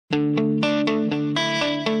Now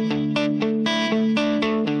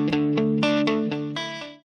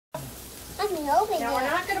we're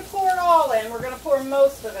not going to pour it all in. We're going to pour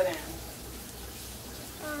most of it in.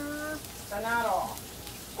 But not all.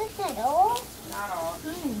 That's not all? Not all.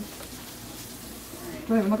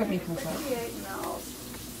 Go ahead, look at me for a second. 58 mils.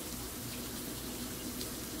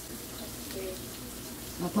 Let's see.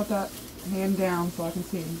 I'll put that hand down so I can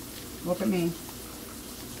see. Look at me.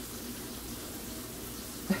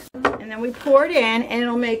 And then we pour it in, and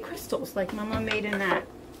it'll make crystals like Mama made in that.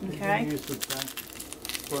 Okay?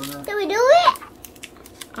 Can we do it?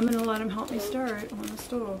 I'm going to let him help me stir it on the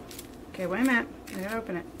stove. Okay, wait a minute. I gotta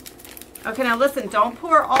open it. Okay, now listen, don't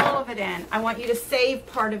pour all of it in. I want you to save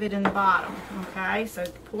part of it in the bottom. Okay? So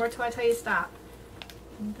pour till I tell you stop.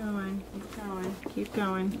 Keep going, keep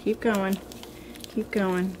going, keep going, keep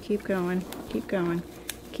going, keep going, keep going, keep going,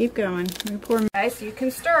 keep going. Let me pour. Okay, so you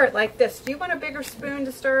can stir it like this. Do you want a bigger spoon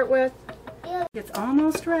to stir it with? Yeah. It's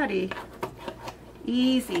almost ready.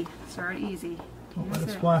 Easy. Stir it easy. Don't let it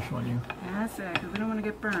splash on you. That's it, because we don't want to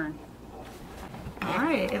get burned. All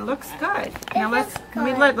right, it looks good. Now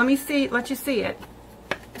let me see, let you see it.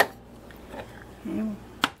 Okay.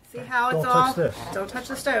 See how it's Don't all. touch this. Don't touch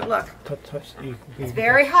the stove. Look, Touch. it's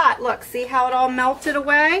very hot. Look, see how it all melted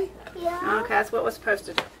away? Yeah. Okay, that's what we're supposed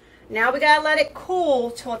to do. Now we gotta let it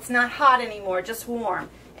cool till it's not hot anymore, just warm,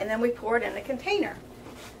 and then we pour it in the container.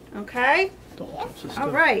 Okay. Don't touch the All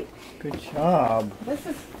stove. right. Good job. This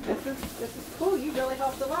is cool. You really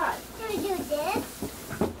helped a lot. Can we do this?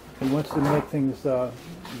 He wants to make things,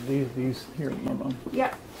 these here, Mom.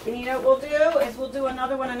 Yep. And you know what we'll do is we'll do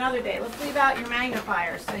another one another day. Let's leave out your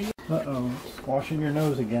magnifier. So you. Uh-oh, it's washing your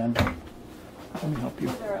nose again. Let me help you.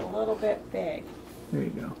 They're a little bit big. There you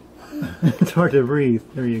go. It's hard to breathe.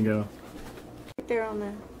 There you go. Right there on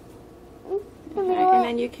the. Can we Okay, do and it?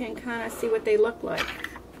 then you can kind of see what they look like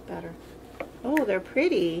better. Oh, they're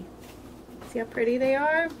pretty. See how pretty they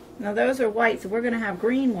are? Now those are white, so we're going to have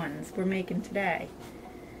green ones we're making today.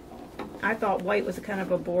 I thought white was kind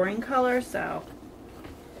of a boring color, so.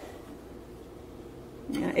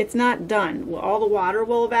 Yeah, it's not done. Well, all the water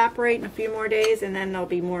will evaporate in a few more days, and then they'll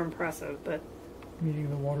be more impressive. But Meaning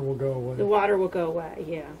the water will go away. the water will go away,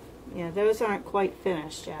 yeah. Yeah, those aren't quite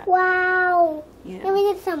finished yet. Wow. Yeah. Can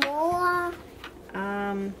we get some more?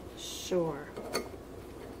 Sure.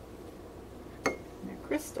 They're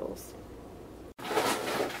crystals.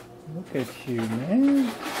 Look at you,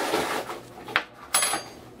 man.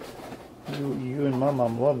 You and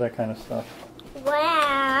Mommom love that kind of stuff.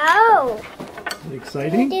 Wow. Is it Can we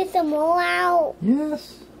exciting? do some more out? Yes.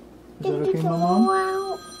 Is that Can we okay, do some Mommom? more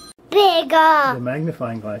out? Bigger. The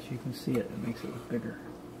magnifying glass, you can see it. It makes it look bigger.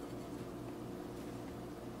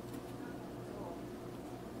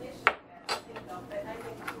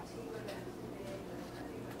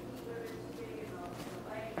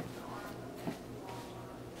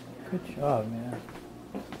 Good job, man.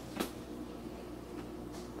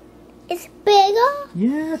 It's bigger?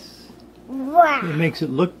 Yes. Wow. It makes it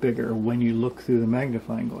look bigger when you look through the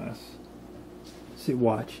magnifying glass. See,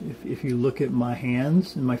 watch. If you look at my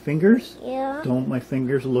hands and my fingers, Yeah. don't my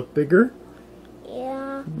fingers look bigger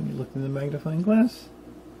Yeah. when you look in the magnifying glass?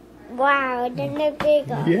 Wow, then they're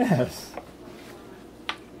bigger. Yes.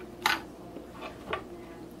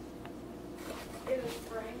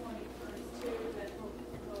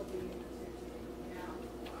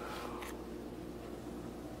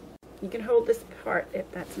 You can hold this part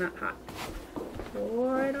if that's not hot.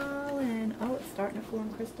 Pour it all in. Oh, it's starting to form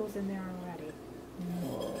crystals in there already.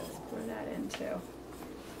 Let's pour that in too.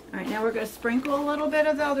 Alright, now we're going to sprinkle a little bit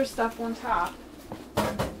of the other stuff on top.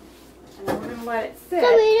 And then we're going to let it sit.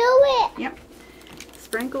 Can we do it? Yep.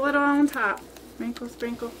 Sprinkle it all on top. Sprinkle,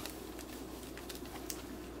 sprinkle.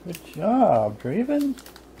 Good job, Draven.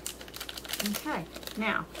 Okay,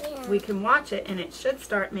 now Yeah. we can watch it and it should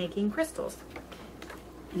start making crystals.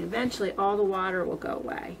 And eventually all the water will go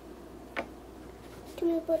away.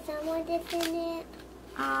 Can we put some more this in it?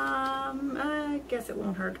 I guess it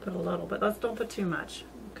won't hurt to put a little, but don't put too much.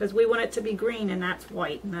 Because we want it to be green and that's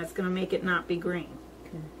white, and that's going to make it not be green.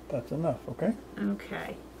 That's enough, okay?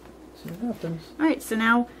 Okay. See what happens. Alright, so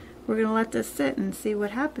now we're going to let this sit and see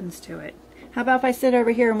what happens to it. How about if I sit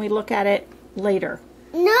over here and we look at it later?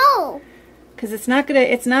 No. Because it's not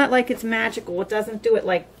like it's magical. It doesn't do it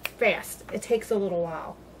like fast. It takes a little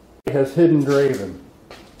while. He has hidden Draven.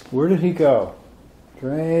 Where did he go?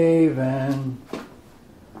 Draven.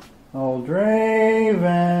 Oh,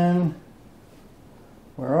 Draven.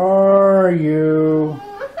 Where are you?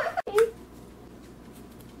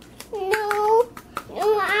 No.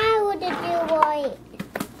 No, I would do white.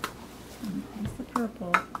 It's the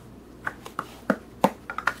purple.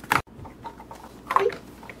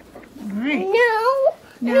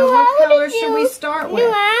 Now, No, what I wanna color should we start No, with?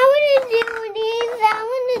 I want to do these. I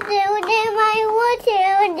want to do them. I want to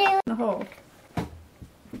do. The hole.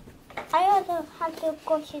 I also have to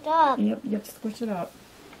push it up. Yep, you have to squish it up.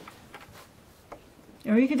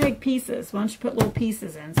 Or you can take pieces. Why don't you put little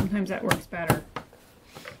pieces in? Sometimes that works better.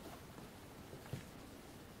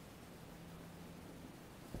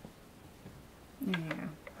 There you go.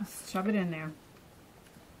 Let's shove it in there.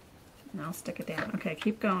 And I'll stick it down. Okay,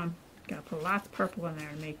 keep going. Gotta put lots of purple in there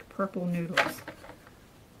to make purple noodles.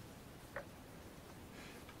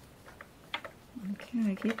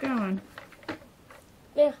 Okay, keep going.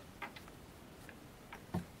 Yeah.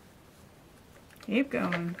 Keep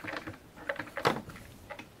going.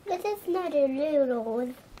 This is not a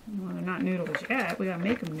noodles. Well, they're not noodles yet. We gotta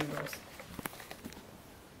make them noodles.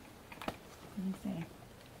 Let me see.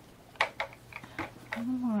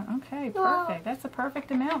 Oh, okay, perfect. That's the perfect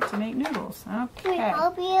amount to make noodles. Can Okay. I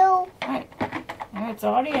help you? Alright, it's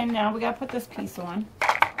already in now. We gotta put this piece on.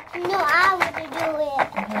 No, I want to do it.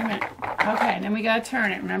 Wait a minute. Okay, and then we gotta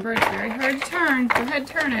turn it. Remember, it's very hard to turn. Go ahead,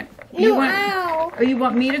 turn it. No, ow. Or you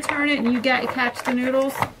want me to turn it and you catch the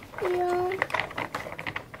noodles? Yeah.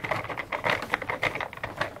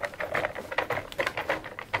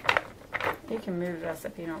 You can move this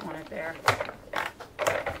if you don't want it there.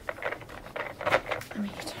 I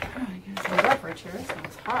mean, you can some leverage here. This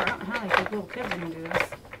one's hard. I don't know how these little kids are gonna do this.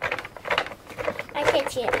 I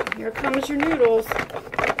catch it. Here comes your noodles.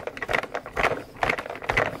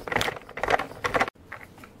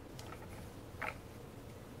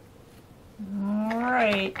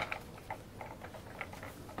 Alright.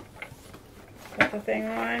 Put the thing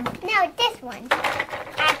on. No, this one.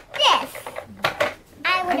 This.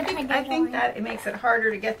 I want to put this I think on. that it makes it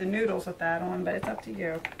harder to get the noodles with that on, but it's up to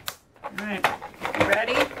you. Alright. You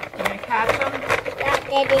ready? You gonna catch them?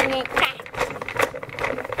 That didn't catch.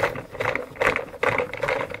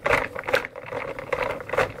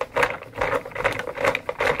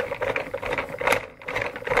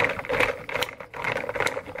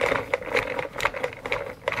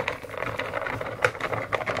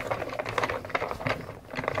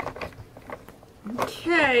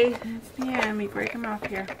 Okay, that's the end. Let me break them off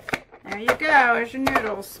here. There you go. There's your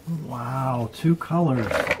noodles. Wow, 2 colors.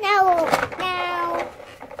 No.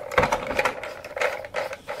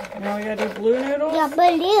 Now we gotta do blue noodles. Yeah,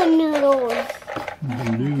 balloon noodles.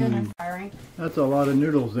 Goodness, Byron. That's a lot of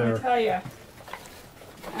noodles I there. tell you.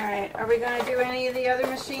 All right, are we gonna do any of the other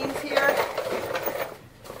machines here?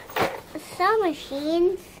 Some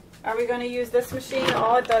machines. Are we gonna use this machine?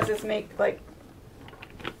 All it does is make like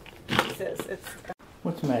pieces. It's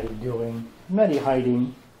What's Maddie doing? Maddie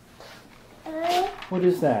hiding. What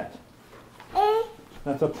is that?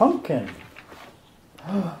 That's a pumpkin.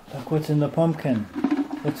 Look what's in the pumpkin.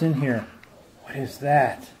 What's in here? What is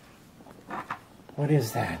that? What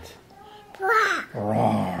is that?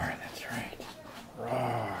 Roar. That's right.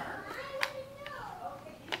 Roar.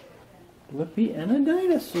 Blippi and a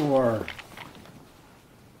dinosaur.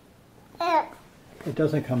 It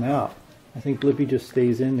doesn't come out. I think Blippi just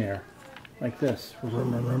stays in there. Like this.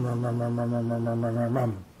 Rum, rum, rum, rum, rum, rum, rum, rum, rum, rum, rum,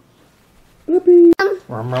 rum. Blippi.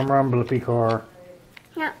 Rum, rum, rum, Blippi car.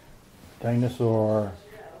 No. Dinosaur.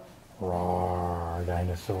 Roar,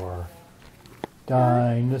 dinosaur.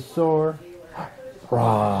 Dinosaur.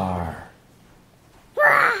 Roar.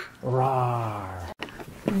 Roar.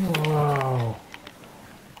 Whoa.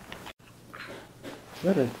 Is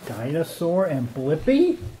that a dinosaur and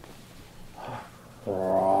Blippi?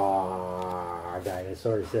 Roar,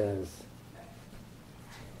 dinosaur says.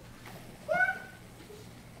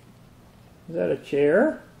 Is that a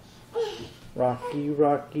chair? Rocky,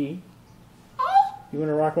 Rocky. You want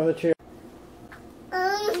to rock on the chair?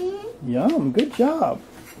 Yum, good job.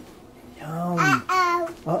 Yum.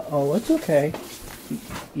 Uh-oh, it's okay.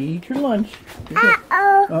 Eat your lunch.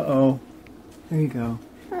 Uh-oh. There you go.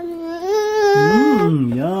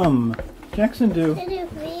 Yum. Jackson, do. Can you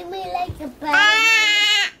feed me like a baby?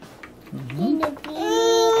 Can you feed me?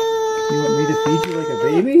 You want me to feed you like a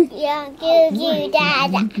baby? Yeah, give you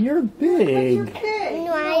Dad. You're big.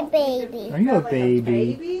 My baby. Are you a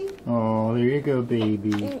baby? Oh, there you go,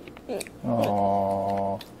 baby.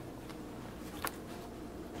 Oh.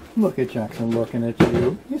 Look at Jackson looking at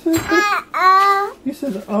you. He says, he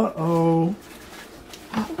says, uh-oh.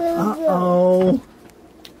 Uh-oh.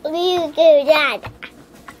 You do that.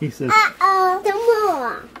 He says, Some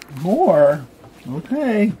more. more?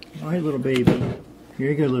 Okay. All right, little baby. Here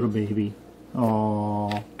you go, little baby.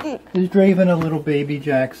 Aw. Is Draven a little baby,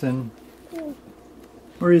 Jackson?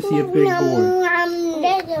 Or is he a big boy?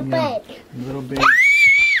 There's a baby. Little baby.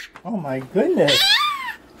 Oh my goodness.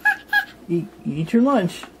 Eat your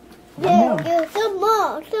lunch. Yeah, some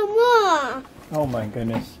more, some more. Oh my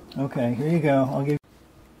goodness. Okay, here you go. I'll give.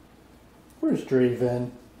 Where's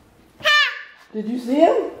Draven? Did you see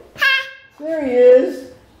him? There he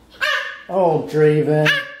is. Oh, Draven.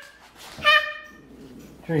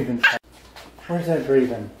 Draven. Where's that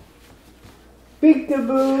Draven?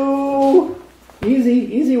 Peekaboo.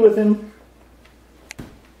 Easy, easy with him.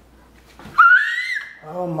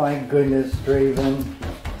 Oh my goodness, Draven.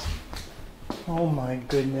 Oh my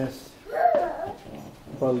goodness.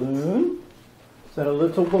 Balloon? Is that a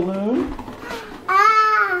little balloon?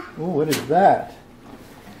 Oh, what is that?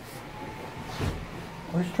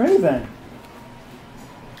 Where's Draven?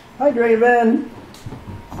 Hi, Draven.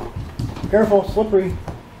 Careful, slippery.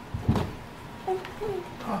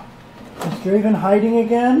 Is Draven hiding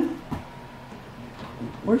again?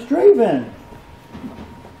 Where's Draven?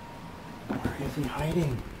 Where is he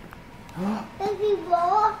hiding? Baby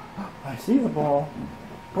ball. I see the ball.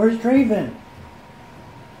 Where's Draven?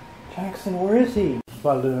 Jaxson, where is he?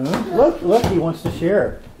 Balloon. Look, look, he wants to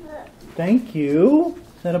share. Thank you.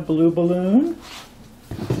 Is that a blue balloon?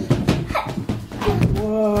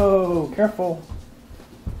 Whoa, careful.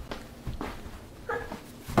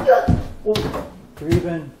 Oh,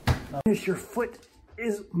 Draven. Your foot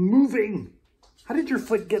is moving. How did your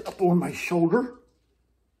foot get up on my shoulder?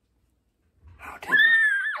 How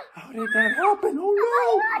did that happen? Oh no!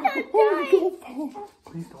 Oh, don't fall.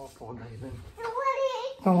 Please don't fall, Draven.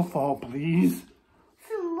 Don't fall, please.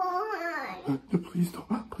 Come on. Please don't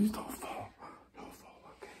fall. Don't fall,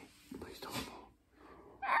 okay? Please don't fall.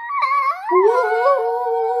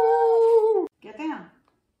 Whoa! Get down.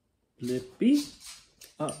 Lippy.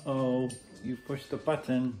 Uh-oh. You pushed the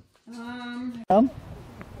button. No.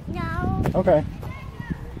 Okay.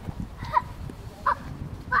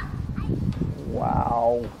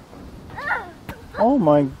 Wow. Oh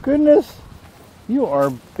my goodness. You are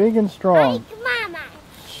big and strong. Mama.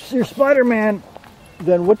 You're Spider-Man.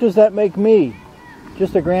 Then what does that make me?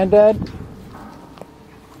 Just a granddad?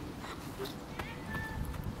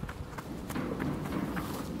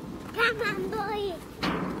 Come on, boy.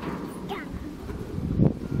 Come.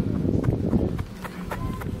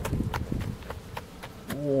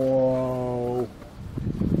 Whoa.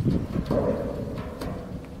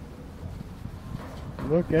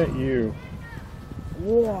 Look at you.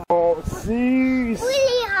 Whoa. See?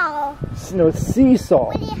 Really high. No, it's seesaw.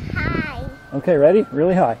 Really high. Okay, ready?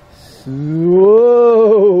 Really high.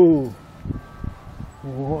 Whoa.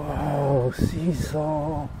 Whoa,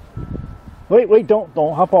 seesaw. Wait, don't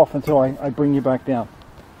hop off until I bring you back down.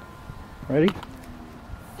 Ready?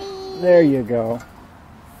 There you go.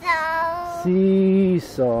 So.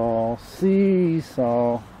 Seesaw,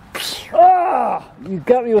 seesaw. Ah! You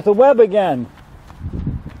got me with the web again.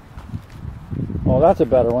 Oh, that's a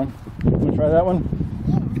better one. Want to try that one?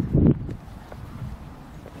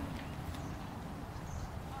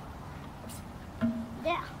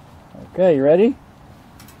 Yeah. Okay, you ready?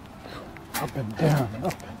 Up and down,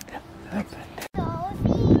 up and down, up and down.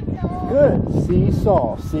 So. Good.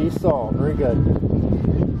 Seesaw, seesaw. Very good.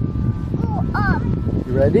 Go up.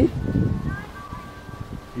 You ready?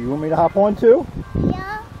 Do you want me to hop on too?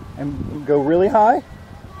 Yeah. And go really high?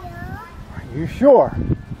 Yeah. Are you sure?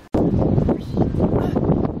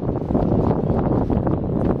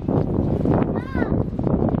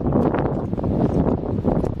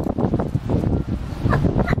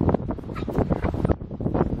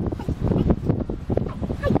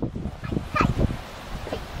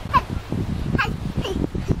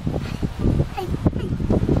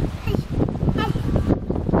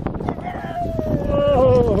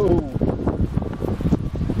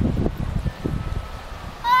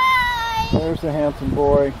 There's the handsome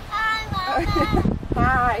boy. Hi.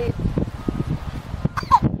 Hi.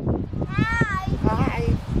 Hi.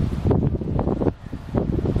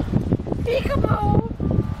 Peekaboo.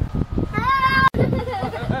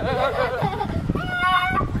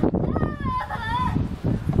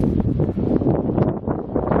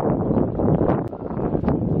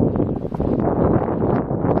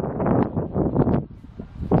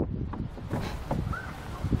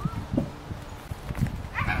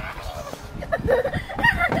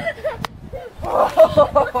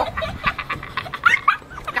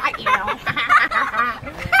 Got you. I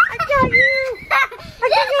got you. I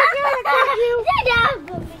got you.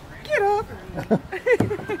 Get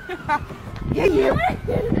up. Yeah, you.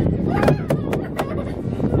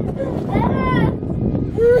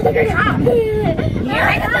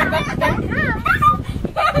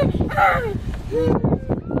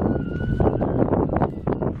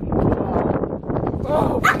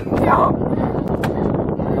 Oh, no.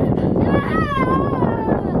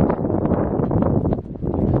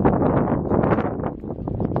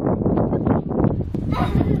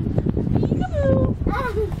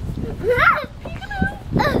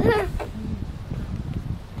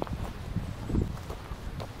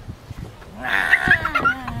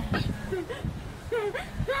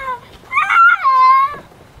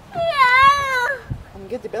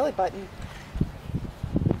 belly button.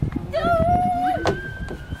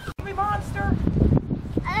 Help me, monster.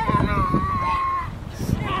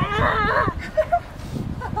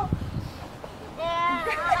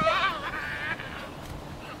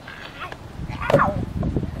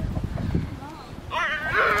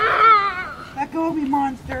 Let go of me,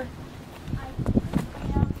 monster.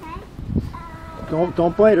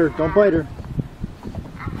 Don't bite her. Don't bite her.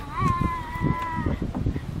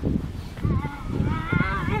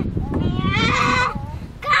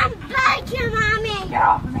 Come bite your mommy. Get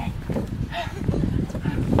off of me.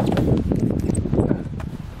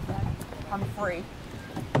 I'm free.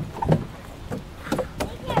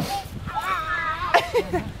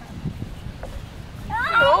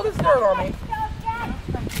 All this dirt on me.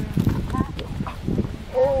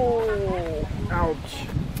 Oh, ouch.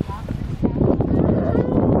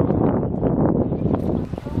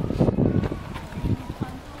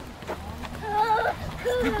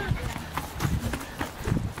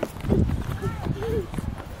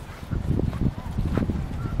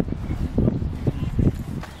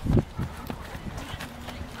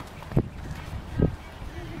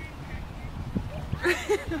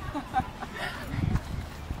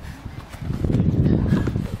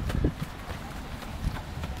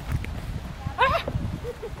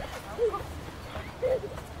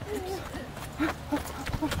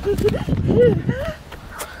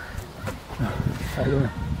 I don't know.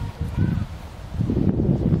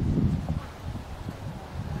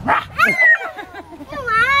 Come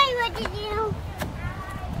on, what did you?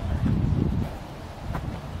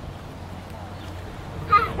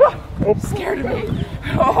 Oh, scared of me.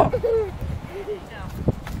 Oh.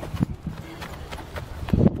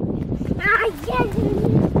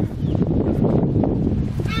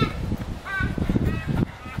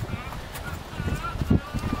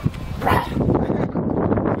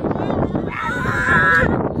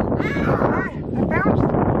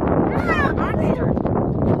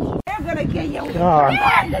 God.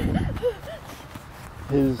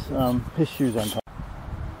 His shoes on top.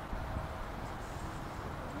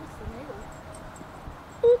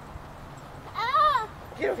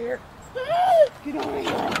 Get over here. Get over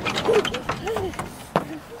here.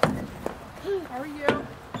 How are you?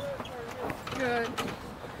 Good.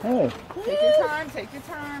 Hey. Take your time. Take your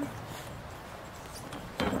time.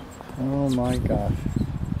 Oh my gosh.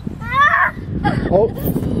 Oh.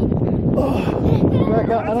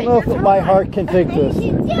 Rebecca, I don't know if my heart can take this.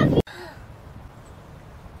 Be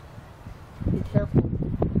careful.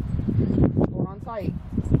 Hold on tight.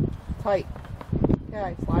 Tight.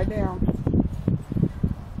 Okay, slide down.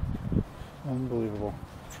 Unbelievable.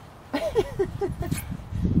 I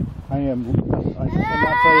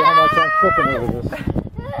cannot tell you how much I'm tripping over this.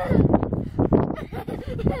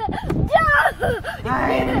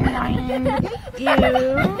 You.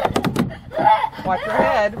 Watch your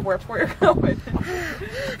head. Watch where you're going.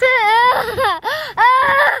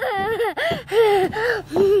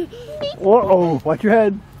 Uh-oh, watch your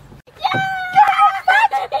head.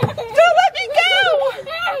 Don't let me go!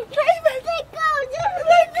 Draven!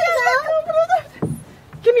 Let go!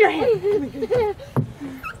 Give me your hand. Give me.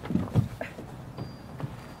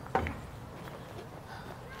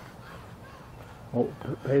 Oh,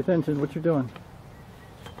 pay attention what you're doing.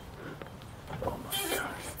 Oh my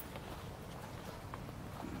gosh.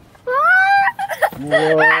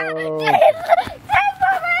 Whoa.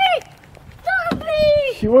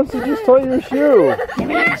 She wants to just toy your shoe. Give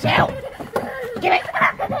me your shoe. Give it.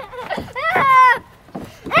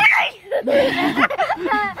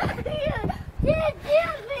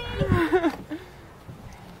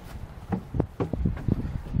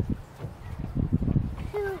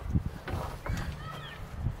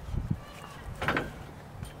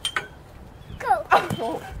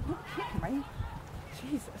 Oh, right.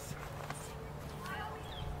 Jesus.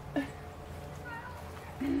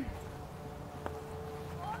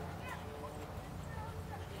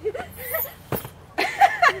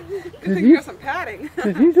 Good thing you got some padding.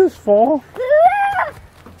 Did he just fall?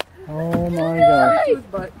 Oh my gosh.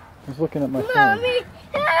 But I was looking at my phone. Mommy!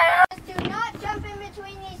 Do not jump in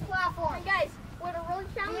between these platforms. Guys, what a really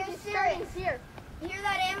challenge is starting here. You hear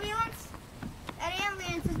that ambulance? That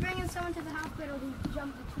ambulance is bringing someone to the hospital to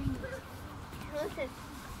jump between these. Listen,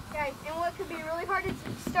 guys, and what could be really hard is to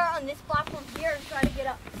start on this platform here and try to get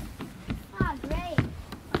up. Ah, great.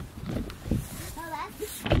 Oh,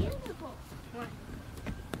 that's beautiful.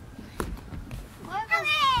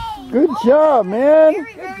 Good job, man.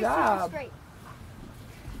 Very, very job. straight.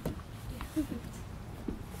 So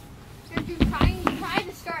if you're try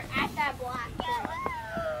to start at that block.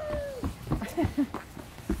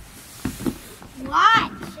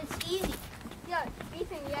 Watch. It's easy. Yeah,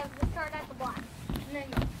 Ethan, yeah.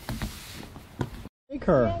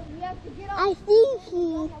 her? I see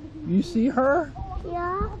she. You see her?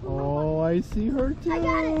 Yeah. Oh, I see her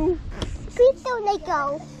too. Please don't let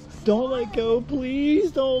go. Don't let go,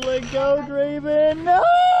 please. Don't let go, Draven. No!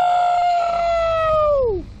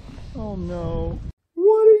 Oh no.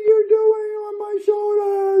 What are you doing on my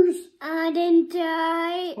shoulders? I didn't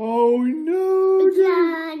die. Oh no,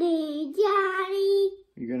 Johnny, Johnny.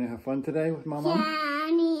 You gonna have fun today with Mommom?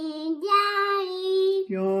 Johnny, Johnny.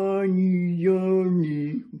 Johnny,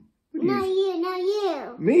 Johnny. No, you, no,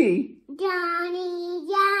 you. Me? Johnny,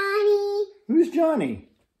 Johnny. Who's Johnny?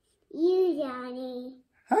 You, Johnny.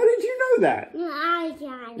 How did you know that? No, I,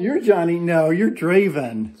 Johnny. You're Johnny. No, you're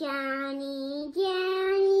Draven. Johnny,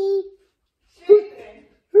 Johnny.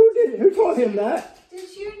 Who taught him that?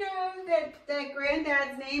 Did you know that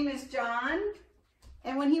Granddad's name is John?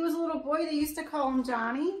 And when he was a little boy, they used to call him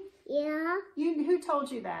Johnny? Yeah. Who told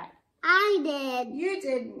you that? I did. You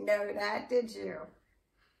didn't know that, did you?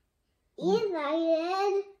 Yes,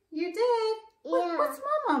 I You did? did. Yeah. What's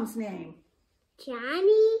Mommom's name?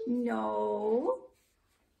 Johnny? No.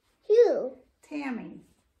 Who? Tammy.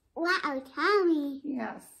 Wow, Tommy.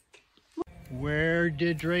 Yes. Where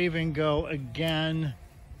did Draven go again?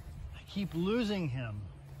 I keep losing him.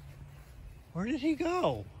 Where did he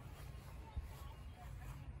go?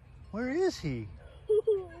 Where is he?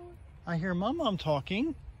 I hear Mommom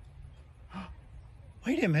talking.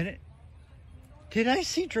 Wait a minute. Did I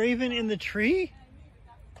see Draven in the tree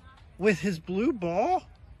with his blue ball?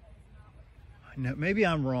 No, maybe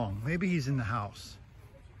I'm wrong. Maybe he's in the house.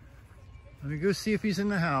 Let me go see if he's in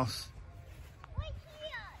the house.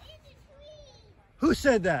 Who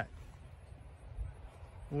said that?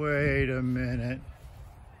 Wait a minute.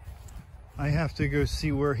 I have to go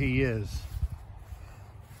see where he is.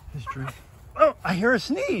 Oh, I hear a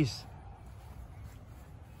sneeze.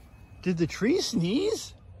 Did the tree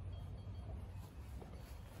sneeze?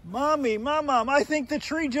 Mommy, Mommom, I think the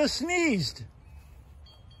tree just sneezed.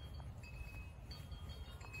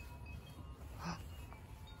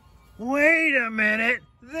 Wait a minute.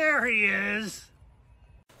 There he is.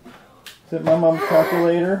 Is it Mommom's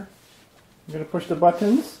calculator? You gonna push the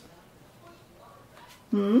buttons?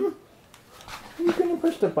 You gonna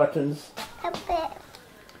push the buttons? A bit.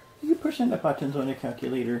 You pushing the buttons on the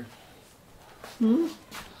calculator?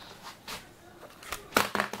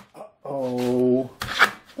 Uh-oh.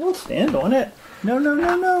 Don't stand on it. No, no,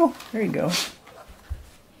 no, no. There you go.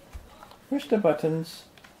 Push the buttons.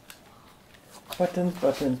 Buttons,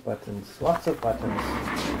 buttons, buttons. Lots of buttons.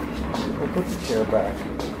 We'll put the chair back.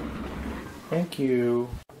 Thank you.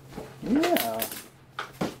 Yeah.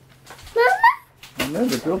 Mama? I know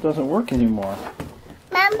the drill doesn't work anymore.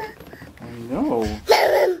 Mama? I know.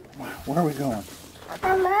 Mama? Where are we going?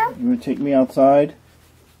 Mama? You want to take me outside?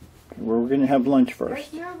 We're going to have lunch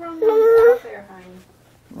first. There's no rum out there, honey.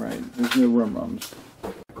 Right, there's no rum-rums.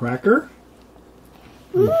 Cracker?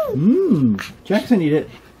 Jaxson, eat it.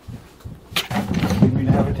 Need me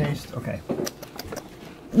to have a taste? Okay.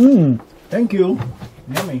 Thank you.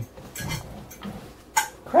 Yummy.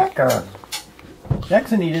 Cracker.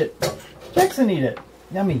 Jaxson, eat it. Jaxson, eat it.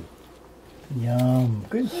 Yummy. Yum.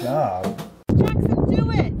 Good job. Jaxson, do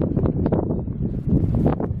it.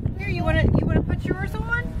 Here, you wanna put yours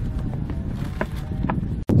on?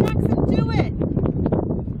 Jaxson, do it.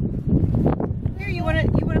 Here, you wanna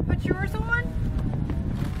put yours on?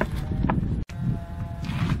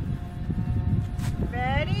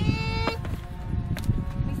 Ready?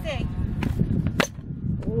 Let me see.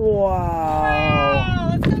 Wow.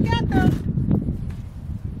 Let's go get them.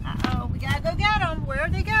 Uh-oh, we gotta go get them.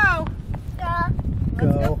 Where'd they go?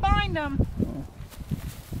 Let's go find them.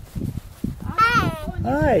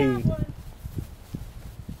 Hi.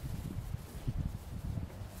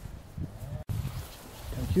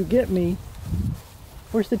 Don't you get me.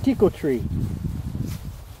 Where's the tickle tree?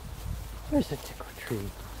 Where's the tickle tree?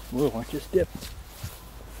 Whoa, I just dipped.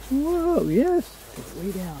 Whoa, yes. It's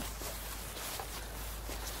way down.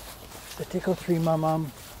 The tickle tree,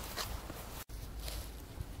 Mommom.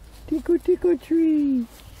 Tickle, tickle tree.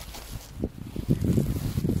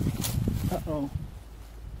 Uh-oh.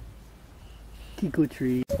 Tickle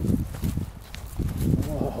tree.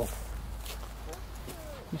 Whoa.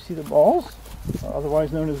 You see the balls?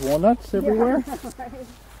 Otherwise known as walnuts everywhere? Black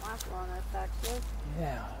walnuts, actually.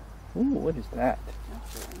 Yeah. Ooh, what is that?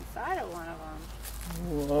 That's the inside of one of them.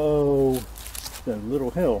 Whoa. It's a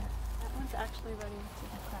little hill. That one's actually ready to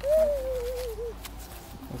crack.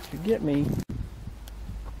 Don't you get me.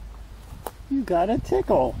 You got a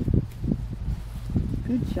tickle.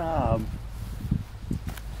 Good job.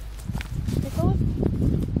 Tickled?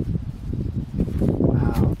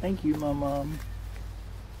 Wow. Thank you, Mommom.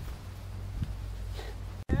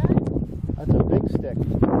 stick.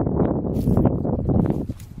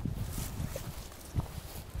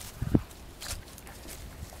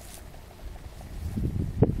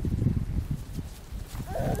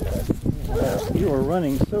 Wow, you are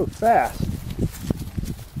running so fast.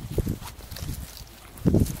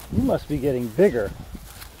 You must be getting bigger.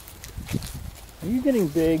 Are you getting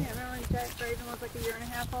big? Yeah, remember when Draven was like a year and a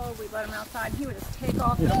half old? We let him outside. He would just take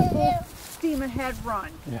off and full steam ahead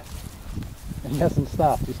run. Yeah. And he hasn't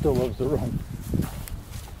stopped. He still loves to run.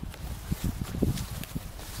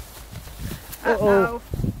 Uh-oh.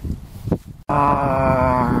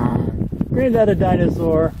 Granddad a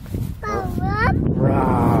dinosaur.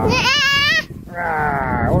 Rawr.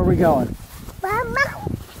 Rawr. Where are we going?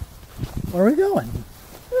 Where are we going?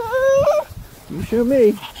 You show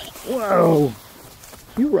me. Whoa.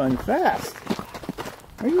 You run fast.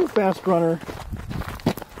 Are you a fast runner?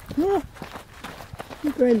 Huh?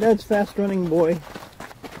 Your Granddad's fast running boy.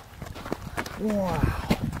 Wow.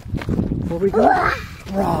 Where are we going?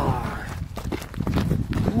 Rawr.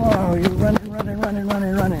 Whoa, you're running. Running.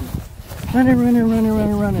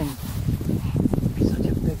 You're such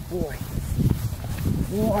a big boy.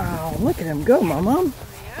 Wow, look at him go, Mommom.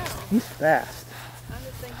 Yeah. He's fast. I'm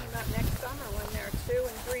just thinking about next summer when they're 2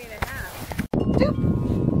 and 3 and a half. Doop,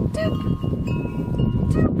 doop,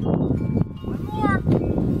 doop. One more.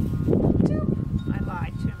 Doop. I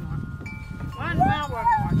lied. 2 more. One more.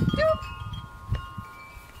 Doop.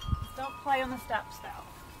 Just don't play on the steps, though.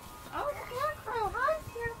 Oh, Scarecrow. Hi,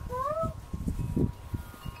 Scarecrow.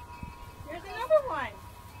 Here's another one.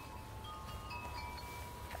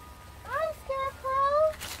 Hi, Scarecrow.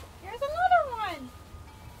 Here's another one.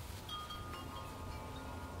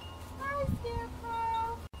 Hi, Scarecrow.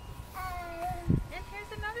 And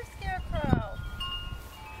here's another Scarecrow.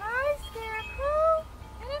 Hi, Scarecrow.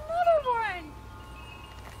 And another one.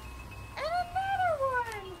 And another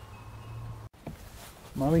one.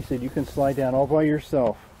 Mommy said you can slide down all by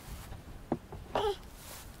yourself.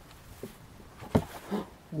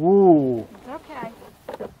 Ooh. It's okay.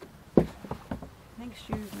 I think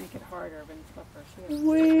shoes make it harder than slippers. Here.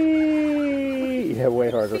 Whee! Yeah, way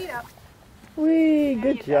harder. Feet up. Whee! There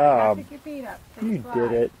Good you go. You gotta job. pick your feet up. You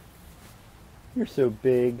did it. You're so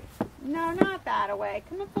big. No, not that away.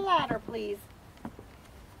 Come up the ladder, please.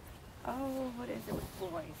 Oh, what is it with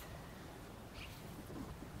boys?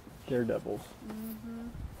 Daredevils. Mm-hmm.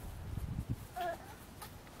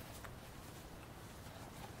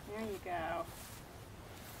 There you go.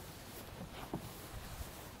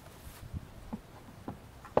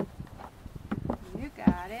 You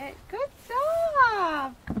got it. Good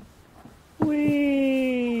job.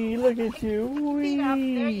 Whee! Look at you. Feet up.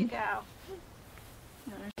 There you Whee! go.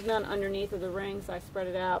 There's none underneath of the ring, so I spread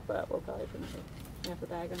it out, but we'll probably put half a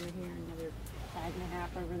bag under here, another bag and a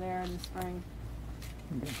half over there in the spring.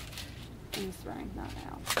 Okay. In the spring, not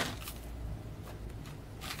now.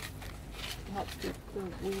 Helps keep the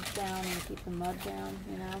weeds down and keep the mud down,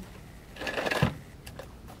 you know.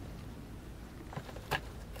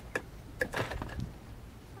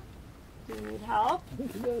 Do you need help? I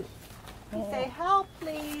think he does. You say help,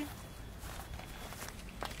 please.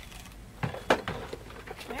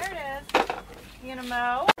 There it is. You gonna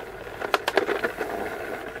mow?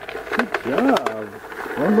 Good job.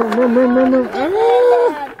 Run.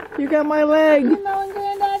 Ah, you got my leg. You're mowing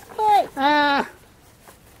Granddad's foot. Ah.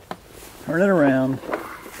 Turn it around.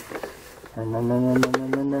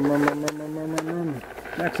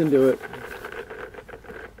 Jaxson, do it.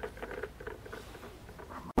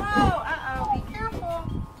 Uh-oh, be careful.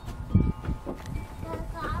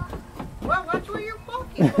 Well, watch where you're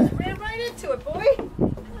walking. You almost ran right into it, boy.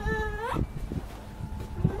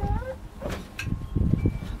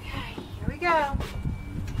 Okay, here we go.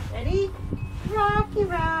 Ready? Rocky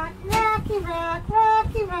rock, rocky rock,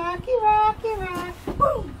 rocky rocky rocky rock.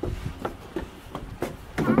 Boom!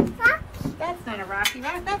 That's not a rocky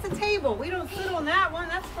rock, that's a table. We don't sit on that one,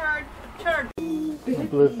 that's for our church.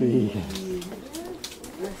 Blippi.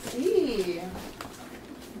 Let's see.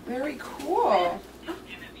 Very cool.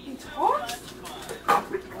 He talks?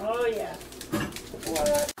 Oh, yeah.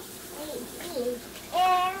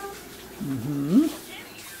 Mm-hmm.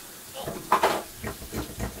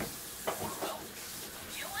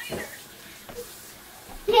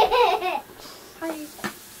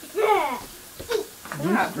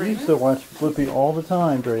 You used to watch Blippi all the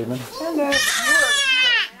time, Draven. Hello.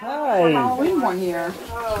 Hi. Halloween one year.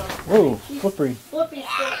 Whoa, slippery. Blippi's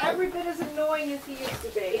still every bit as annoying as he used to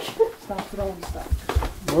be. Stop throwing stuff.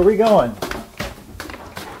 Where are we going?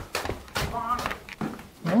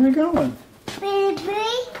 Where are we going? Baby.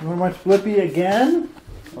 You want to watch Blippi again?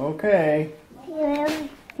 Okay.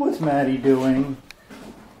 What's Maddie doing?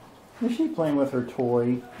 Is she playing with her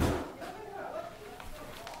toy?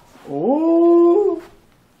 Oh!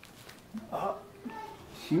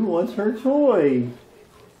 She wants her toy.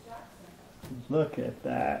 Look at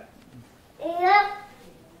that. Yep.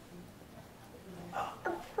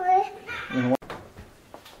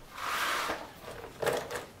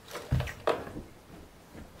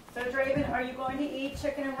 So Draven, are you going to eat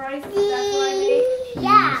chicken and rice? That's what I made?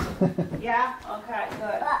 Yeah. Yeah? Okay,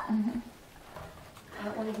 good. I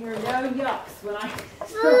don't want to hear no yucks when I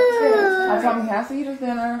I told him he has to eat his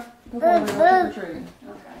dinner before we go trick-or-treating.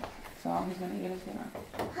 Okay. So he's going to eat his dinner.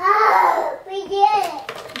 We did it.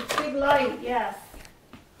 It's big light, yes.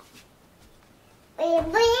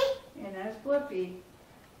 Baby. And there's Blippi.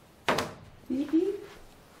 Beep-beep.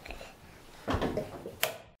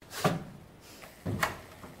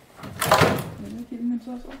 They're keeping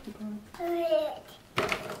themselves occupied.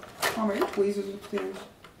 Mama, your tweezers upstairs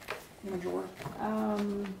in the drawer. Yeah, I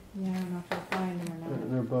don't know if I'll find them or not.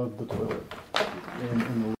 They're above the toilet. In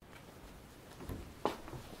the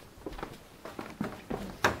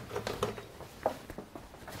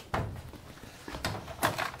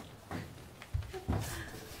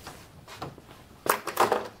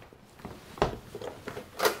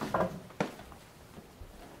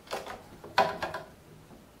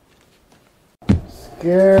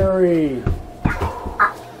Scary.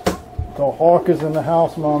 The hawk is in the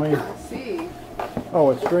house, Mommy. Let's see. Oh,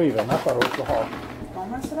 it's Draven. I thought it was the hawk. Don't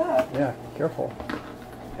mess it up. Yeah, careful.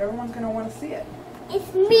 Everyone's going to want to see it.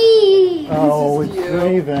 It's me. Oh, is it's you.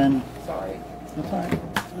 Draven. Sorry. That's all right.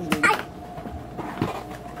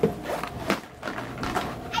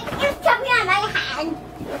 It's something on my hand.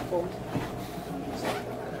 Careful.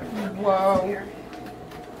 Whoa.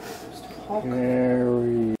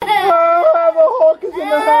 Scary. Oh, the hawk is in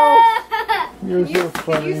the house. You're so Can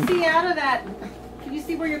funny. you see out of that? Can you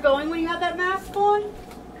see where you're going when you have that mask on?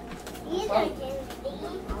 These are just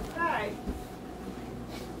Okay.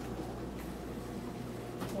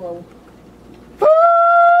 Whoa.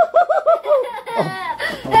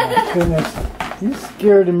 Oh my goodness. You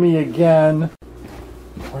scared me again.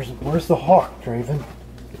 Where's the hawk, Draven?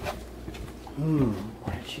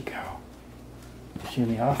 Where did she go? Is she in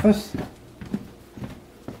the office?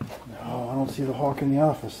 No, I don't see the hawk in the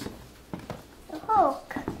office. the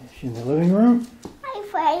Hulk. Is she in the living room? I'm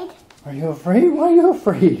afraid. Are you afraid? Why are you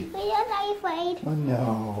afraid? Because I'm afraid. Oh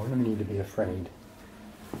no, we don't need to be afraid.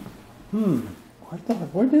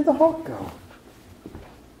 Where did the hawk go?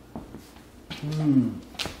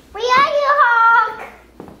 Where are you, Hulk?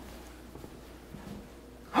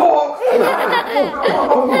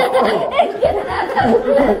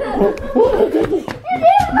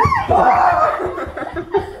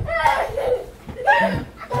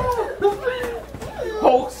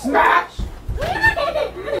 Hulk smash!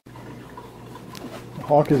 The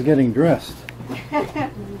hawk is getting dressed.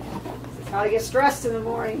 How to get stressed in the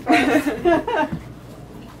morning.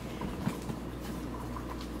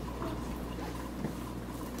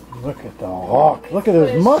 Look at the hawk. Look at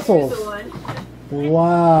those muscles.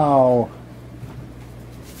 Wow.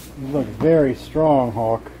 You look very strong,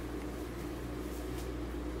 Hawk.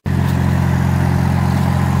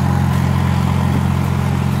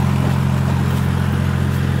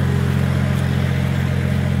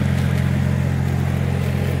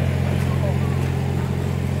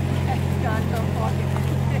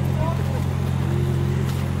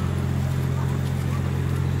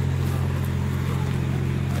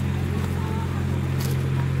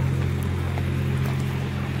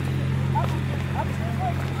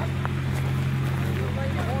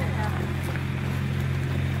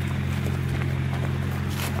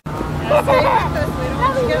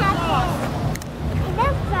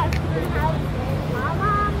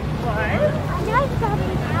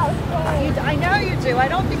 I know you do. I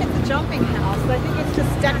don't think it's a jumping house. I think it's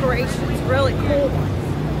just decoration. It's really cool.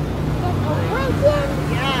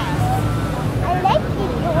 Yes. I like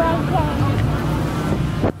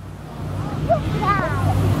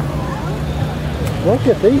Look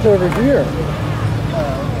at these over here.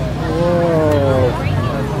 Whoa.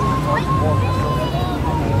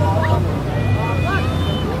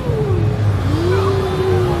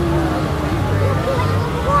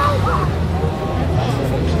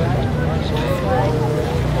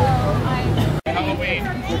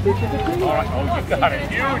 Alright, oh, you got a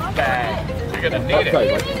huge bag. You're gonna need it.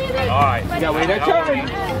 Alright. Yeah, wait, that's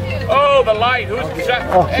oh, the light. Who's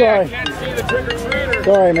Oh, hey, sorry. I can't see the trick-or-treater.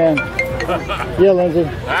 Sorry, man. Yeah, Lindsay.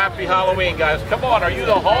 Happy Halloween, guys. Come on, are you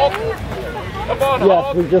the Hulk? Come on, Yes,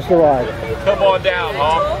 Hulk. we just arrived. Come on down,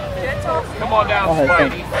 Hulk. Come on down, All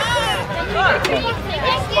right, Spidey. Hey,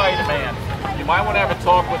 Spider-Man. You might want to have a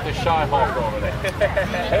talk with the shy hawk over there.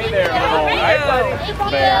 Hey there, little. Hey, buddy.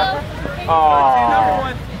 Bear.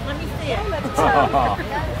 Oh. Let me see it.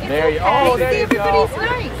 There you. Oh, there you go. Everybody's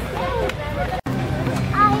nice.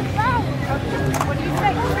 What do you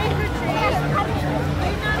say? Trick or treat?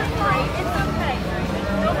 You're not afraid. It's okay.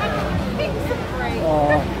 Don't have to be afraid.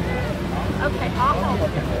 Okay, I'll hold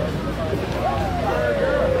it.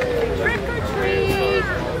 Trick or treat.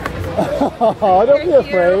 Oh, don't be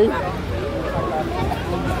afraid.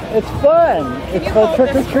 It's fun. It's called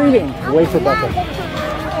trick or treating. Wait for Becca.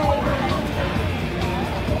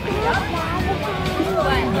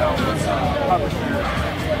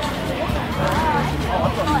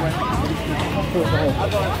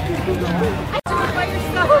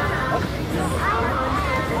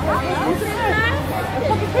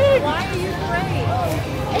 Why are you afraid?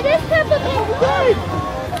 It is Peppa Pig.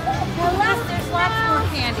 There's lots more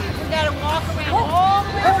candy. You gotta walk around all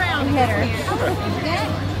the way around to get her. Yes,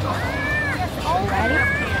 all ready?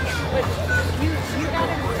 But you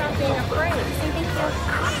gotta stop being afraid.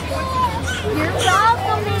 You're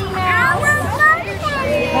welcome, Minnie Mouse.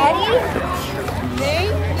 Ready?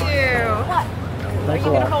 Thank you. What? Are you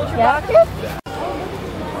gonna hold your bucket? I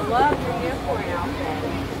love your uniform.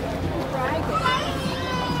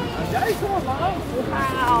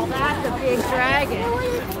 Wow, that's a big dragon.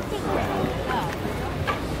 Wait,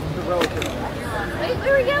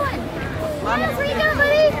 where are we going? Where are you going,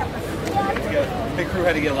 buddy? Big crew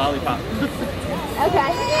had to get a lollipop.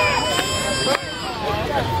 Okay.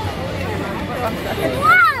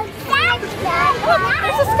 Wow, that's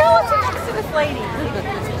There's a skeleton next to this lady.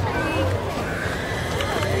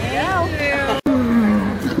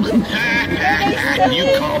 You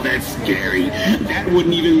call that scary? That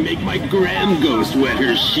wouldn't even make my grand ghost wet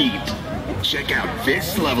her sheet. Check out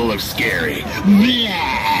this level of scary.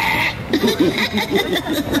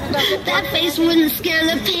 That face wouldn't scare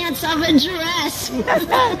the pants off a dress.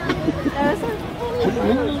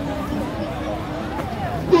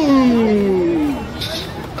 Boom!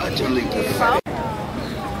 Utterly pathetic.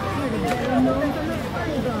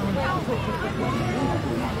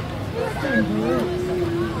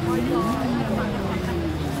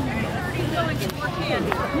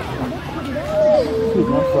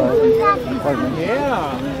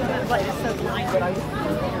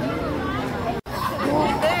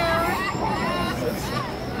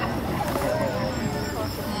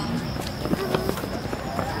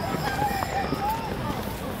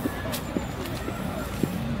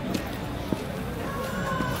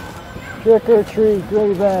 Trick or treat,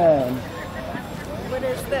 Draven. What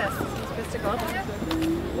is this? Supposed to go up there?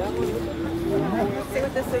 Let's see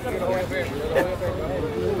what this is up here.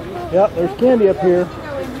 Yep, there's candy up here.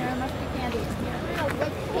 Go in here. Must be candy.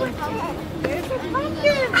 There's a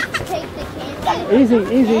pumpkin. Take the candy. Easy,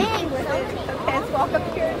 easy. Let's walk up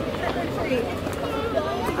here and trick or treat.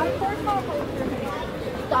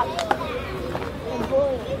 Stop.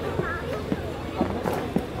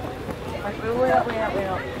 Wait up.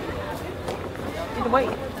 Need to wait.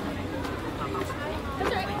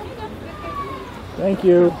 Thank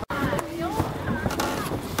you.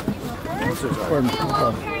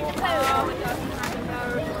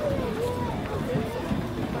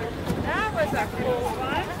 That was a cool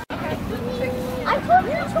one. I told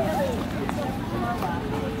you to.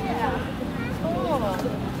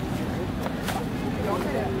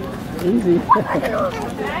 Easy. You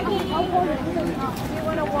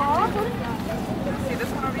want to walk? See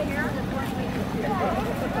this one over here?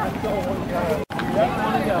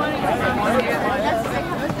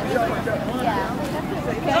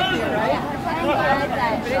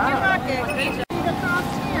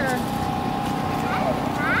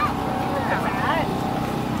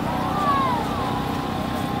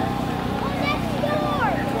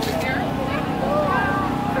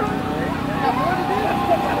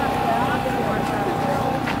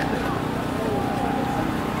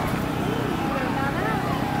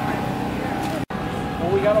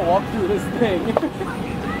 Well, we gotta walk through this thing.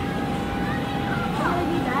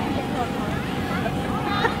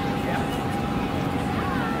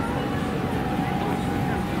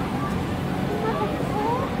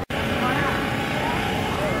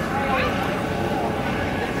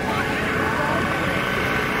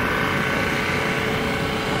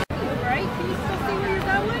 Right? Can you still see where you're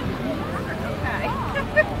going? Okay.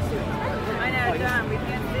 I know, John, we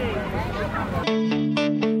can't see.